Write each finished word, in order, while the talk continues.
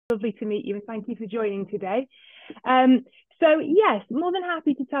Lovely to meet you, and thank you for joining today. So yes, more than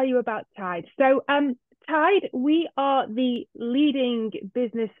happy to tell you about Tide. Tide, we are the leading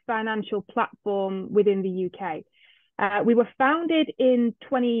business financial platform within the UK. We were founded in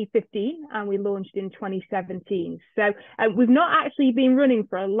 2015 and we launched in 2017. We've not actually been running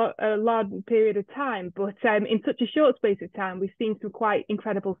for a large period of time, but in such a short space of time, we've seen some quite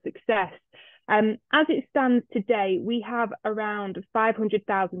incredible success. As it stands today, we have around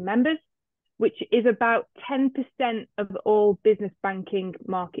 500,000 members, which is about 10% of all business banking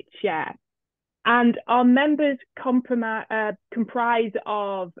market share. And our members comprise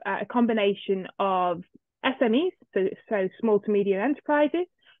of a combination of SMEs, so small to medium enterprises,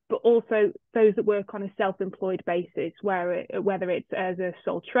 but also those that work on a self-employed basis, whether it's as a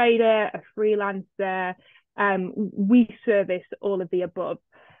sole trader, a freelancer, we service all of the above.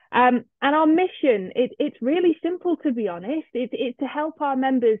 And our mission, it's really simple, to be honest. It's to help our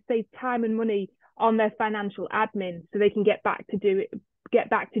members save time and money on their financial admin so they can get back to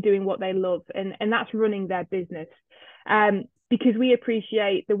doing what they love, and that's running their business. Because we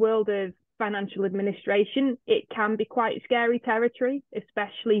appreciate the world of financial administration, it can be quite scary territory,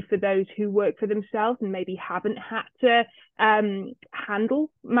 especially for those who work for themselves and maybe haven't had to handle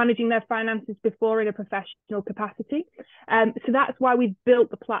managing their finances before in a professional capacity. So that's why we've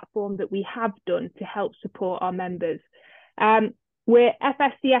built the platform that we have done to help support our members. We're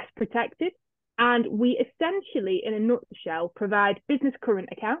FSCS protected, and we essentially, in a nutshell, provide business current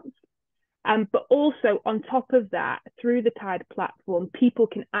accounts. But also on top of that, through the Tide platform, people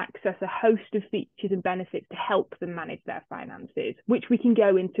can access a host of features and benefits to help them manage their finances, which we can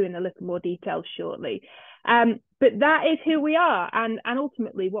go into in a little more detail shortly. But that is who we are. And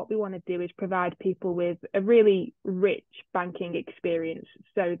ultimately what we want to do is provide people with a really rich banking experience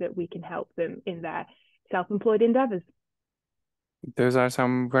so that we can help them in their self-employed endeavors. Those are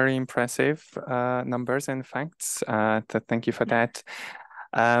some very impressive numbers and facts. Thank you for that.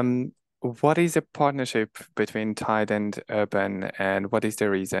 What is the partnership between Tide and Urban, and what is the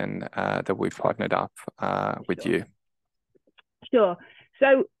reason that we've partnered up with you? Sure.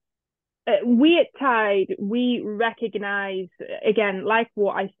 So we at Tide, we recognize, again, like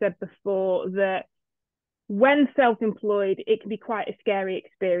what I said before, that when self-employed, it can be quite a scary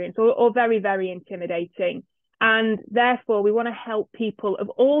experience or very, very intimidating. And therefore, we want to help people of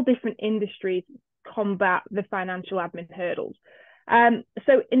all different industries combat the financial admin hurdles.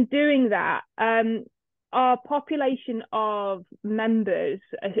 So in doing that, our population of members,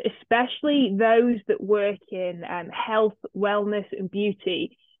 especially those that work in health, wellness, and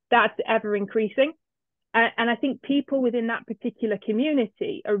beauty, that's ever increasing. And I think people within that particular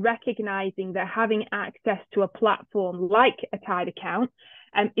community are recognizing that having access to a platform like a Tide account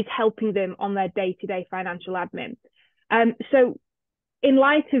is helping them on their day-to-day financial admin. So in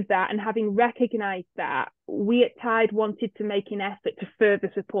light of that, and having recognized that, we at Tide wanted to make an effort to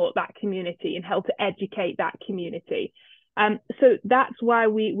further support that community and help to educate that community. So that's why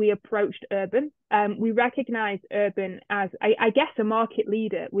we approached Urban. We recognize Urban as, I guess, a market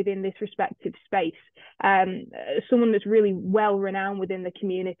leader within this respective space, someone that's really well renowned within the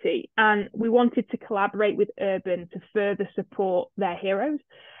community. And we wanted to collaborate with Urban to further support their heroes,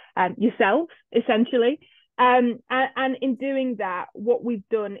 yourselves, essentially. And in doing that, what we've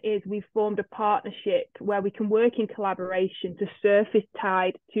done is we've formed a partnership where we can work in collaboration to surface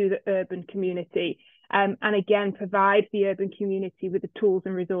Tide to the Urban community, and again, provide the Urban community with the tools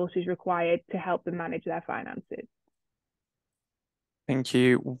and resources required to help them manage their finances. Thank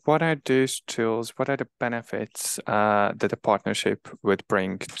you. What are those tools? What are the benefits that the partnership would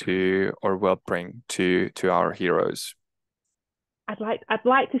bring to, or will bring to our heroes? I'd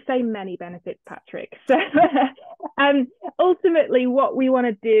like to say many benefits, Patrick. So ultimately, what we want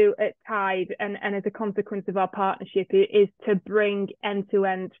to do at Tide, and as a consequence of our partnership, is to bring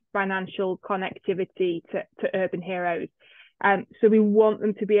end-to-end financial connectivity to Urban heroes. So we want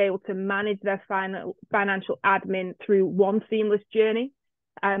them to be able to manage their financial admin through one seamless journey,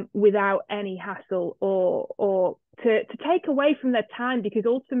 without any hassle or to take away from their time, because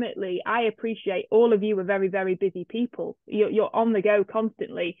ultimately I appreciate all of you are very, very busy people. You're on the go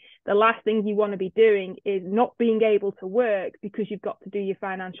constantly. The last thing you want to be doing is not being able to work because you've got to do your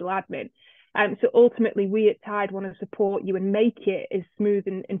financial admin. So ultimately we at Tide want to support you and make it as smooth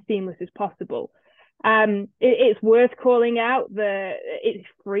and seamless as possible. It's worth calling out that it's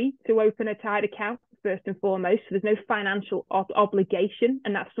free to open a Tide account, first and foremost. So there's no financial obligation,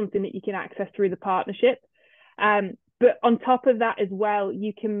 and that's something that you can access through the partnership. But on top of that as well,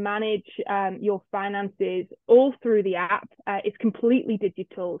 you can manage your finances all through the app. It's completely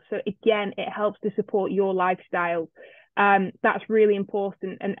digital. So again, it helps to support your lifestyle. That's really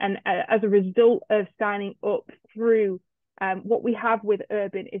important. And as a result of signing up through what we have with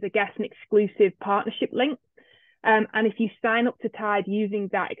Urban is, I guess, an exclusive partnership link. And if you sign up to Tide using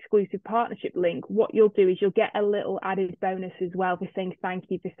that exclusive partnership link, what you'll do is you'll get a little added bonus as well for saying thank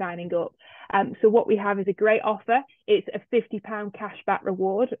you for signing up. So what we have is a great offer. It's a £50 cashback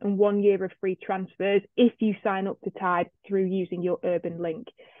reward and 1 year of free transfers if you sign up to Tide through using your Urban link.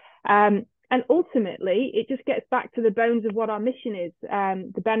 And ultimately, it just gets back to the bones of what our mission is,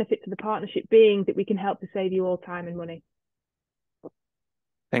 the benefits of the partnership being that we can help to save you all time and money.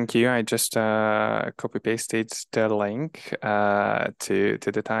 Thank you. I just copy pasted the link to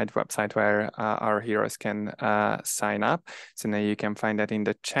the Tide website where our heroes can sign up. So now you can find that in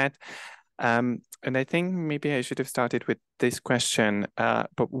the chat. And I think maybe I should have started with this question,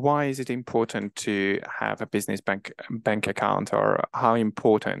 but why is it important to have a business bank account, or how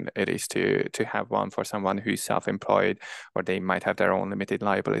important it is to have one for someone who's self-employed, or they might have their own limited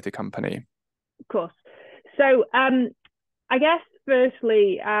liability company? Of course. So I guess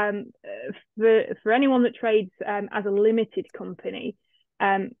firstly, for anyone that trades as a limited company,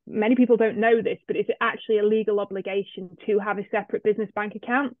 many people don't know this, but it's actually a legal obligation to have a separate business bank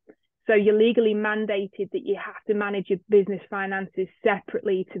account. So you're legally mandated that you have to manage your business finances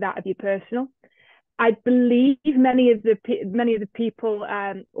separately to that of your personal. I believe many of the people,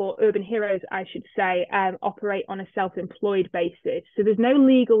 or urban heroes, I should say, operate on a self-employed basis. So there's no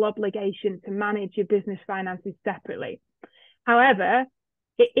legal obligation to manage your business finances separately. However,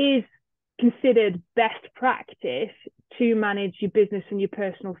 it is considered best practice to manage your business and your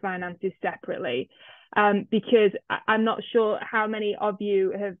personal finances separately. Because I'm not sure how many of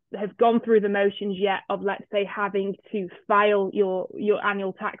you have gone through the motions yet of, let's say, having to file your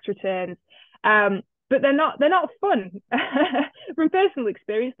annual tax returns. But they're not fun. From personal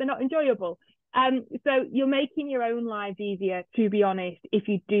experience, they're not enjoyable. So you're making your own lives easier, to be honest, if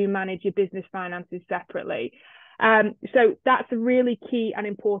you do manage your business finances separately. So that's a really key and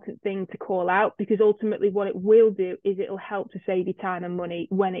important thing to call out, because ultimately what it will do is it'll help to save you time and money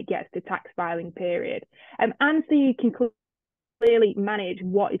when it gets to tax filing period. And so you can clearly manage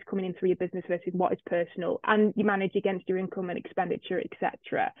what is coming in through your business versus what is personal, and you manage against your income and expenditure,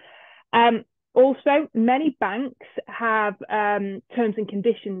 etc. Also, many banks have terms and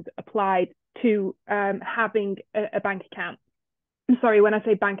conditions applied to having a bank account. I'm sorry, when I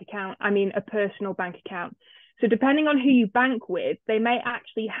say bank account, I mean a personal bank account. So depending on who you bank with, they may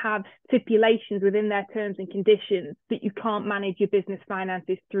actually have stipulations within their terms and conditions that you can't manage your business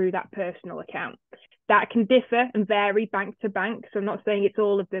finances through that personal account. That can differ and vary bank to bank. So I'm not saying it's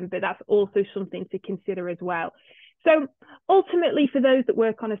all of them, but that's also something to consider as well. So ultimately, for those that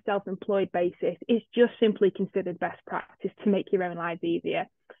work on a self-employed basis, it's just simply considered best practice to make your own lives easier.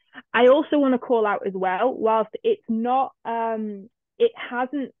 I also want to call out as well, whilst it's not, it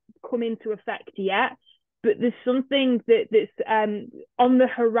hasn't come into effect yet, but there's something that's on the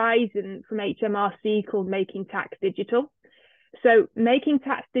horizon from HMRC called Making Tax Digital. So Making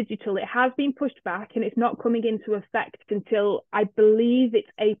Tax Digital, it has been pushed back and it's not coming into effect until, I believe it's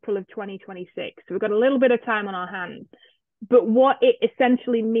April of 2026. So we've got a little bit of time on our hands. But what it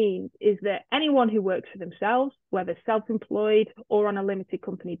essentially means is that anyone who works for themselves, whether self-employed or on a limited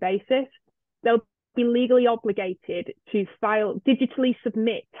company basis, they'll be legally obligated to digitally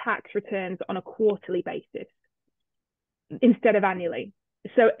submit tax returns on a quarterly basis instead of annually.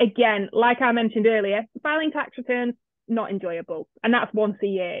 So again, like I mentioned earlier, filing tax returns, not enjoyable. And that's once a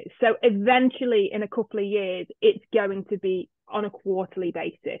year. So eventually in a couple of years, it's going to be on a quarterly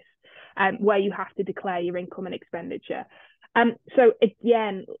basis where you have to declare your income and expenditure. So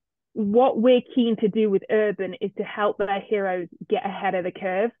again, what we're keen to do with Urban is to help their heroes get ahead of the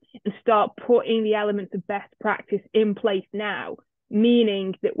curve and start putting the elements of best practice in place now,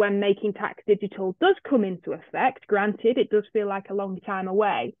 meaning that when Making Tax Digital does come into effect, granted, it does feel like a long time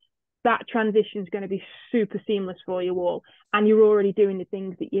away, that transition is going to be super seamless for you all. And you're already doing the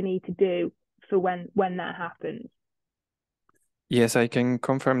things that you need to do for when that happens. Yes, I can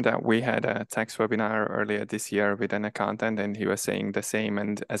confirm that we had a tax webinar earlier this year with an accountant, and he was saying the same.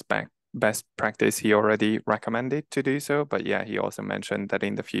 And as best practice, he already recommended to do so. But yeah, he also mentioned that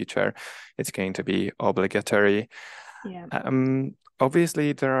in the future, it's going to be obligatory. Yeah.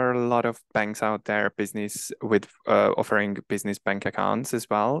 Obviously, there are a lot of banks out there, business with offering business bank accounts as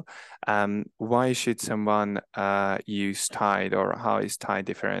well. Why should someone use Tide, or how is Tide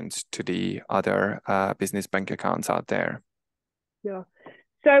different to the other business bank accounts out there? Yeah.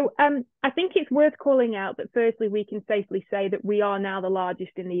 So I think it's worth calling out that firstly, we can safely say that we are now the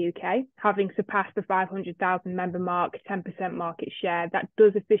largest in the UK, having surpassed the 500,000 member mark, 10% market share. That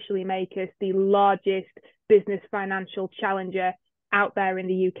does officially make us the largest business financial challenger out there in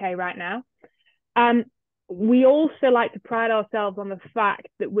the UK right now. We also like to pride ourselves on the fact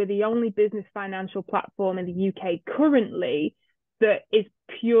that we're the only business financial platform in the UK currently that is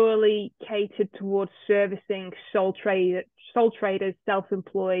purely catered towards servicing sole traders,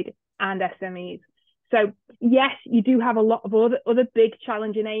 self-employed, and SMEs. So yes, you do have a lot of other big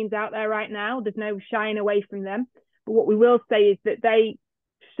challenger names out there right now. There's no shying away from them. But what we will say is that they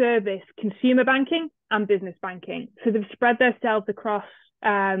service consumer banking and business banking. So they've spread themselves across,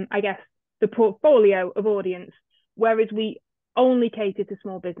 I guess, the portfolio of audience, whereas we only cater to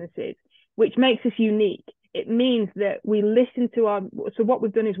small businesses, which makes us unique. It means that we listen to so what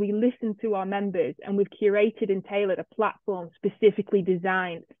we've done is we listen to our members, and we've curated and tailored a platform specifically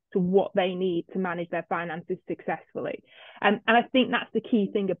designed to what they need to manage their finances successfully. And I think that's the key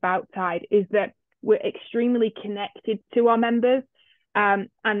thing about Tide, is that we're extremely connected to our members, and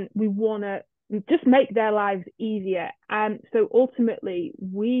we want to just make their lives easier. So ultimately,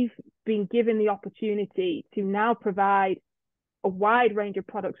 we've been given the opportunity to now provide a wide range of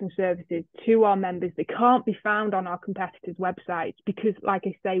products and services to our members that can't be found on our competitors' websites because, like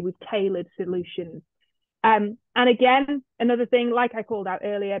I say, we've tailored solutions. And again, another thing, like I called out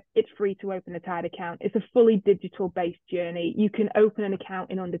earlier, it's free to open a Tide account. It's a fully digital-based journey. You can open an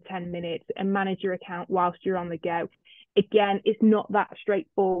account in under 10 minutes and manage your account whilst you're on the go. Again, it's not that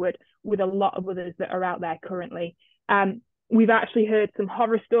straightforward with a lot of others that are out there currently. We've actually heard some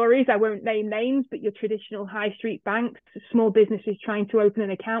horror stories. I won't name names, but your traditional high street banks, small businesses trying to open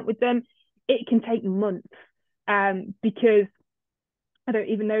an account with them, it can take months because I don't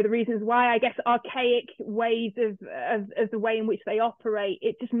even know the reasons why. I guess archaic ways of the way in which they operate,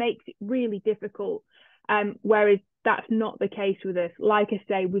 it just makes it really difficult. Whereas that's not the case with us. Like I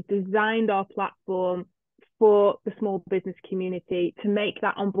say, we've designed our platform for the small business community to make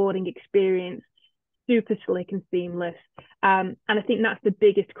that onboarding experience super slick and seamless. And I think that's the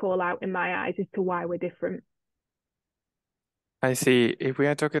biggest call out in my eyes as to why we're different. I see. If we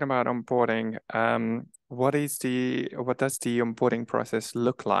are talking about onboarding, what does the onboarding process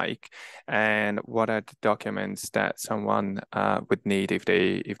look like, and what are the documents that someone would need if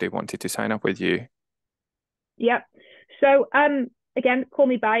they wanted to sign up with you? Yep. So again, call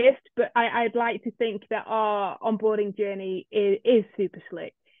me biased, but I'd like to think that our onboarding journey is super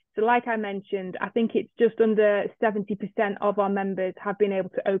slick. So like I mentioned, I think it's just under 70% of our members have been able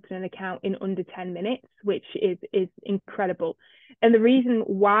to open an account in under 10 minutes, which is incredible. And the reason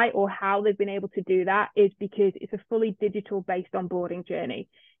why or how they've been able to do that is because it's a fully digital-based onboarding journey.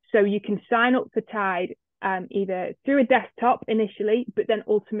 So you can sign up for Tide either through a desktop initially, but then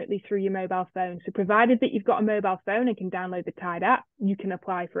ultimately through your mobile phone. So provided that you've got a mobile phone and can download the Tide app, you can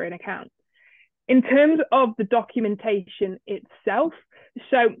apply for an account. In terms of the documentation itself,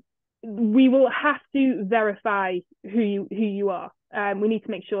 so we will have to verify who you are. We need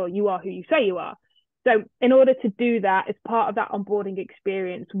to make sure you are who you say you are. So in order to do that, as part of that onboarding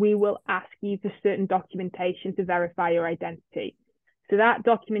experience, we will ask you for certain documentation to verify your identity. So that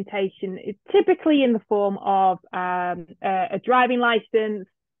documentation is typically in the form of a driving license,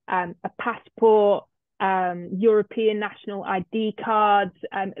 a passport, European national ID cards,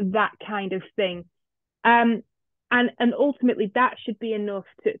 that kind of thing. And ultimately, that should be enough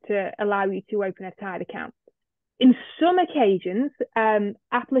to allow you to open a Tide account. In some occasions,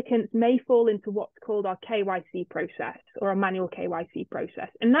 applicants may fall into what's called our KYC process, or a manual KYC process.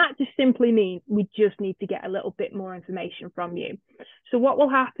 And that just simply means we just need to get a little bit more information from you. So what will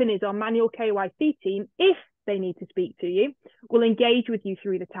happen is our manual KYC team, if they need to speak to you, will engage with you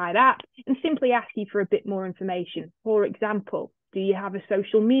through the Tide app and simply ask you for a bit more information. For example, do you have a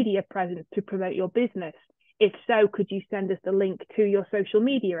social media presence to promote your business? If so, could you send us the link to your social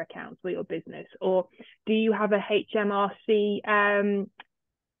media accounts for your business? Or do you have a HMRC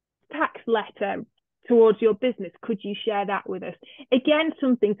tax letter towards your business? Could you share that with us? Again,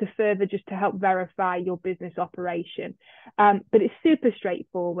 something to further just to help verify your business operation. But it's super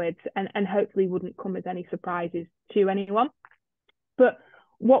straightforward and hopefully wouldn't come as any surprises to anyone. But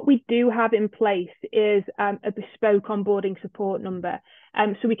what we do have in place is a bespoke onboarding support number.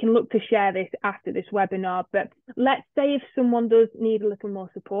 So we can look to share this after this webinar. But let's say if someone does need a little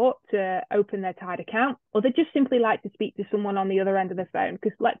more support to open their Tide account, or they just simply like to speak to someone on the other end of the phone,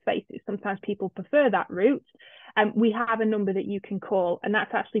 because let's face it, sometimes people prefer that route. We have a number that you can call, and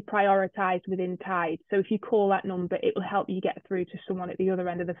that's actually prioritized within Tide. So if you call that number, it will help you get through to someone at the other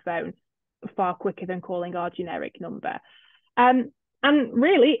end of the phone far quicker than calling our generic number. And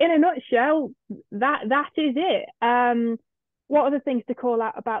really, in a nutshell, that is it. What other things to call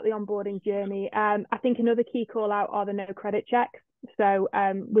out about the onboarding journey? I think another key call out are the no credit checks. So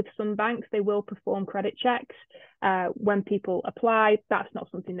with some banks, they will perform credit checks when people apply. That's not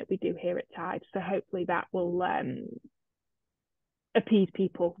something that we do here at Tide. So hopefully that will appease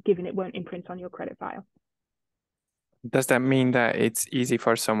people, given it won't imprint on your credit file. Does that mean that it's easy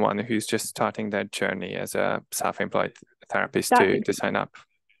for someone who's just starting their journey as a self-employed therapist to sign up?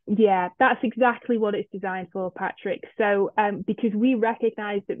 Yeah, that's exactly what it's designed for, Patrick. So because we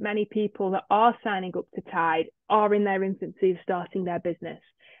recognize that many people that are signing up to Tide are in their infancy of starting their business.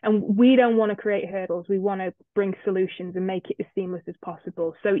 And we don't want to create hurdles. We want to bring solutions and make it as seamless as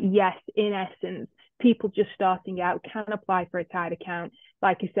possible. So yes, in essence, people just starting out can apply for a Tide account.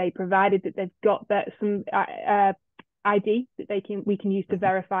 Like I say, provided that they've got some ID that we can use to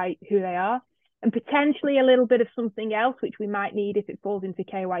verify who they are, and potentially a little bit of something else which we might need if it falls into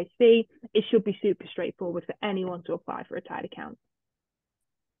KYC. It should be super straightforward for anyone to apply for a Tide account.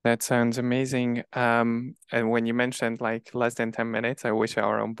 That sounds amazing. And when you mentioned like less than 10 minutes, I wish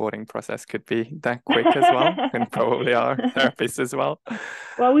our onboarding process could be that quick as well, and probably our therapists as well.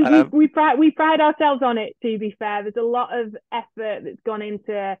 Well, we pride ourselves on it, to be fair. There's a lot of effort that's gone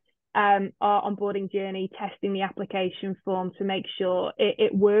into our onboarding journey, testing the application form to make sure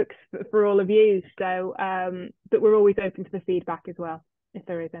it works for all of you. So, but we're always open to the feedback as well, if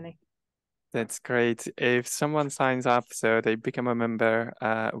there is any. That's great. If someone signs up, so they become a member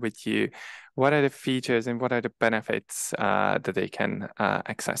with you, what are the features and what are the benefits that they can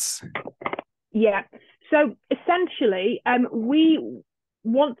access? Yeah. So essentially, we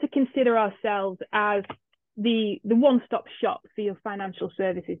want to consider ourselves as the one-stop shop for your financial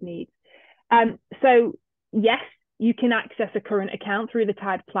services needs. So yes, you can access a current account through the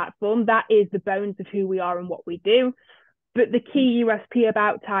Tide platform. That is the bones of who we are and what we do. But the key USP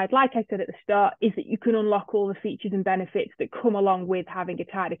about Tide, like I said at the start, is that you can unlock all the features and benefits that come along with having a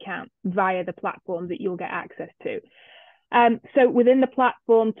Tide account via the platform that you'll get access to. So within the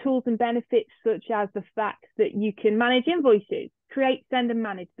platform, tools and benefits such as the fact that you can manage invoices, create, send and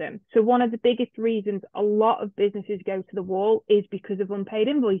manage them. So one of the biggest reasons a lot of businesses go to the wall is because of unpaid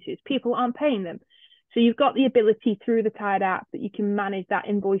invoices. People aren't paying them. So you've got the ability through the Tide app that you can manage that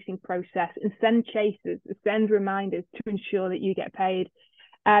invoicing process and send chasers, send reminders to ensure that you get paid.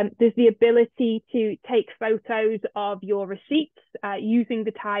 There's the ability to take photos of your receipts using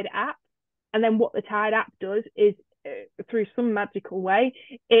the Tide app. And then what the Tide app does is through some magical way,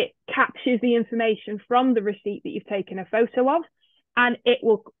 it captures the information from the receipt that you've taken a photo of, and it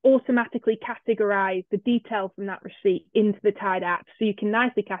will automatically categorize the detail from that receipt into the Tide app. So you can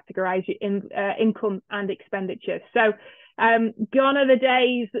nicely categorize your income and expenditure. So gone are the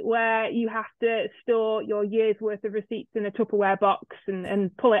days where you have to store your year's worth of receipts in a Tupperware box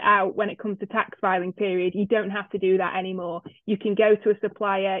and pull it out when it comes to tax filing period. You don't have to do that anymore. You can go to a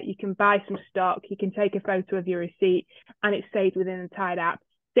supplier, you can buy some stock, you can take a photo of your receipt, and it's saved within the Tide app.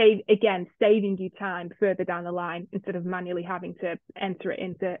 Saving you time further down the line instead of manually having to enter it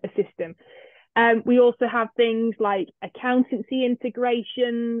into a system. We also have things like accountancy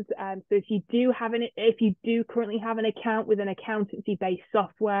integrations. So if you do currently have an account with an accountancy-based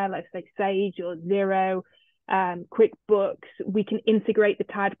software, let's say Sage or Xero, QuickBooks, we can integrate the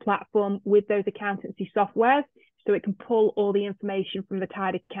Tide platform with those accountancy softwares, so it can pull all the information from the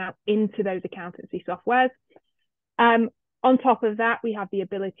Tide account into those accountancy softwares. On top of that, we have the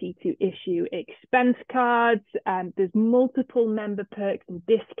ability to issue expense cards. There's multiple member perks and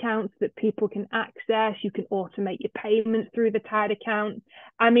discounts that people can access. You can automate your payments through the Tide account.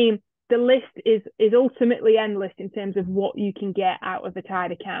 I mean, the list is ultimately endless in terms of what you can get out of the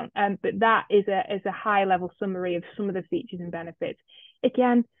Tide account. But that is a high level summary of some of the features and benefits.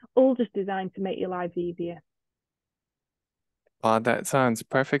 Again, all just designed to make your lives easier. Well, that sounds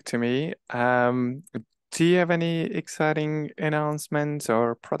perfect to me. Do you have any exciting announcements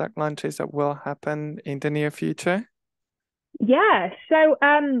or product launches that will happen in the near future? Yeah, so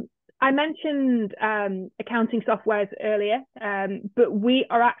I mentioned accounting softwares earlier, but we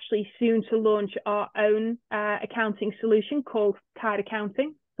are actually soon to launch our own accounting solution called Tide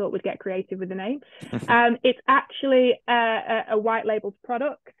Accounting. Thought we'd get creative with the name. It's actually a white labeled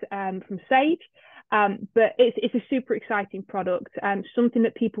product from Sage. But it's a super exciting product, something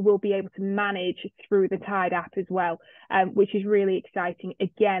that people will be able to manage through the Tide app as well, which is really exciting.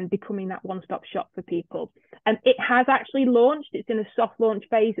 Again, becoming that one-stop shop for people. It has actually launched. It's in a soft launch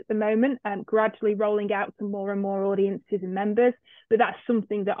phase at the moment, gradually rolling out to more and more audiences and members. But that's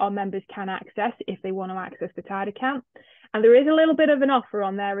something that our members can access if they want to access the Tide account. And there is a little bit of an offer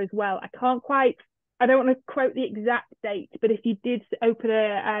on there as well. I can't quite I don't want to quote the exact date, but if you did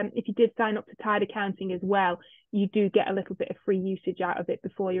sign up to Tide Accounting as well, you do get a little bit of free usage out of it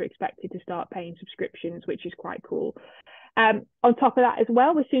before you're expected to start paying subscriptions, which is quite cool. On top of that as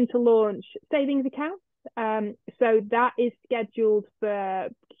well, we're soon to launch savings accounts. So that is scheduled for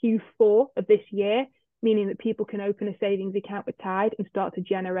Q4 of this year, meaning that people can open a savings account with Tide and start to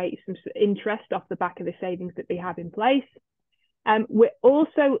generate some interest off the back of the savings that they have in place. We're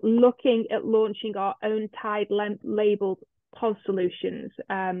also looking at launching our own Tide labeled POS solutions,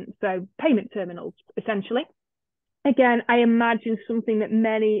 so payment terminals, essentially. Again, I imagine something that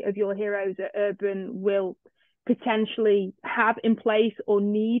many of your heroes at Urban will potentially have in place or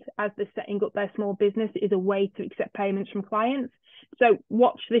need as they're setting up their small business is a way to accept payments from clients. So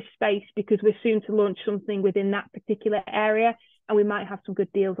watch this space, because we're soon to launch something within that particular area, and we might have some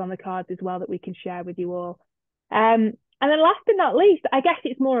good deals on the cards as well that we can share with you all. And then last but not least, I guess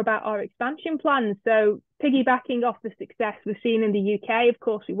it's more about our expansion plans. So piggybacking off the success we've seen in the UK, of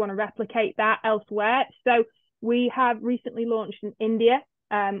course, we want to replicate that elsewhere. So we have recently launched in India,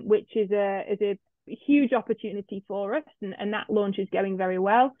 which is a huge opportunity for us, and that launch is going very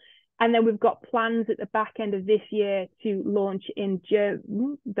well. And then we've got plans at the back end of this year to launch in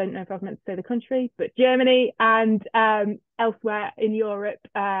don't know if I was meant to say the country, but Germany and elsewhere in Europe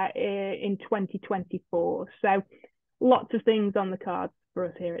in 2024. So lots of things on the cards for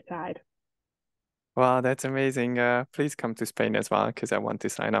us here at Tide. Wow, that's amazing. Please come to Spain as well, because I want to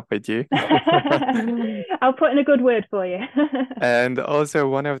sign up with you. I'll put in a good word for you. And also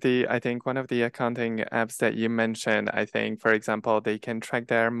I think one of the accounting apps that you mentioned, I think, for example, they can track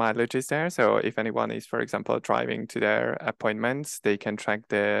their mileages there. So if anyone is, for example, driving to their appointments, they can track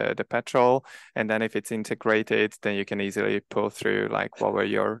the petrol. And then if it's integrated, then you can easily pull through like what were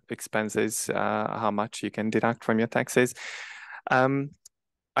your expenses, how much you can deduct from your taxes.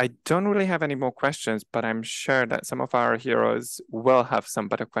 I don't really have any more questions, but I'm sure that some of our heroes will have some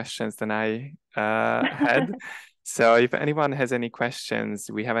better questions than I had. So if anyone has any questions,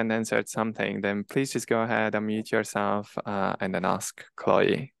 we haven't answered something, then please just go ahead, unmute yourself, and then ask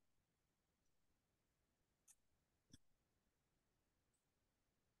Chloe.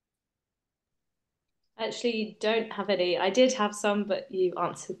 Actually, don't have any. I did have some, but you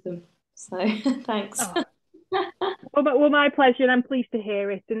answered them. So thanks. Oh. Well, my pleasure, and I'm pleased to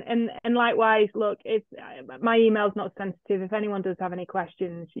hear it. And likewise, look, if my email's not sensitive, if anyone does have any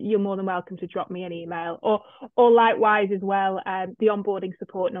questions, you're more than welcome to drop me an email, or likewise as well, the onboarding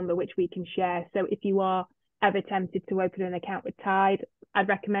support number, which we can share. So if you are ever tempted to open an account with Tide, I'd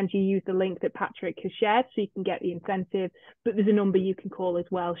recommend you use the link that Patrick has shared so you can get the incentive. But there's a number you can call as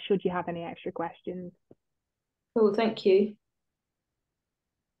well should you have any extra questions. Cool, thank you.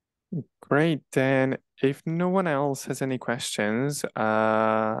 Great. Then if no one else has any questions,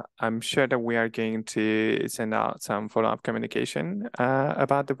 I'm sure that we are going to send out some follow-up communication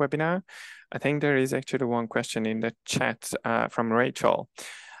about the webinar. I think there is actually one question in the chat from Rachel.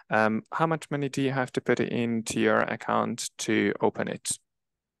 How much money do you have to put into your account to open it?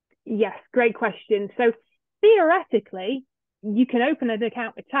 Yes, great question. So theoretically, you can open an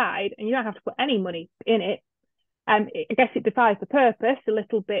account with Tide and you don't have to put any money in it. I guess it defies the purpose a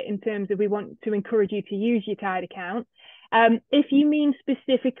little bit in terms of we want to encourage you to use your Tide account. If you mean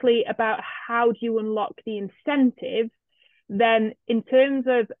specifically about how do you unlock the incentive, then in terms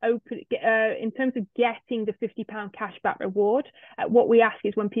of getting the £50 cashback reward, what we ask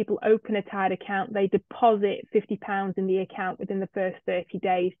is when people open a Tide account, they deposit £50 in the account within the first 30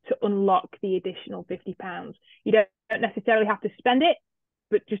 days to unlock the additional £50. You don't necessarily have to spend it,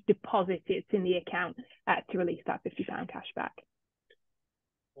 but just deposit it in the account to release that £50 cashback.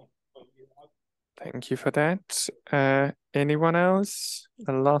 Thank you for that. Anyone else?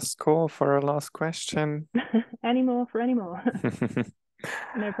 A last call for a last question? Any more for any more?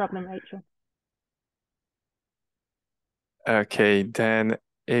 No problem, Rachel. Okay, then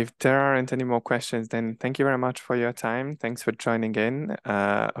if there aren't any more questions, then thank you very much for your time. Thanks for joining in.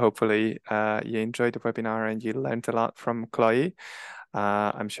 Hopefully you enjoyed the webinar and you learned a lot from Chloe.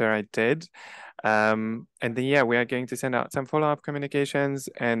 I'm sure I did. And then, yeah, we are going to send out some follow-up communications.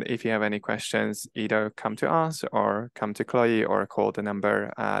 And if you have any questions, either come to us or come to Chloe or call the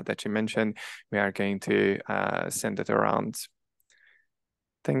number that you mentioned. We are going to send it around.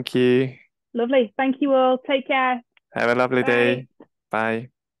 Thank you. Lovely. Thank you all. Take care. Have a lovely day. Bye.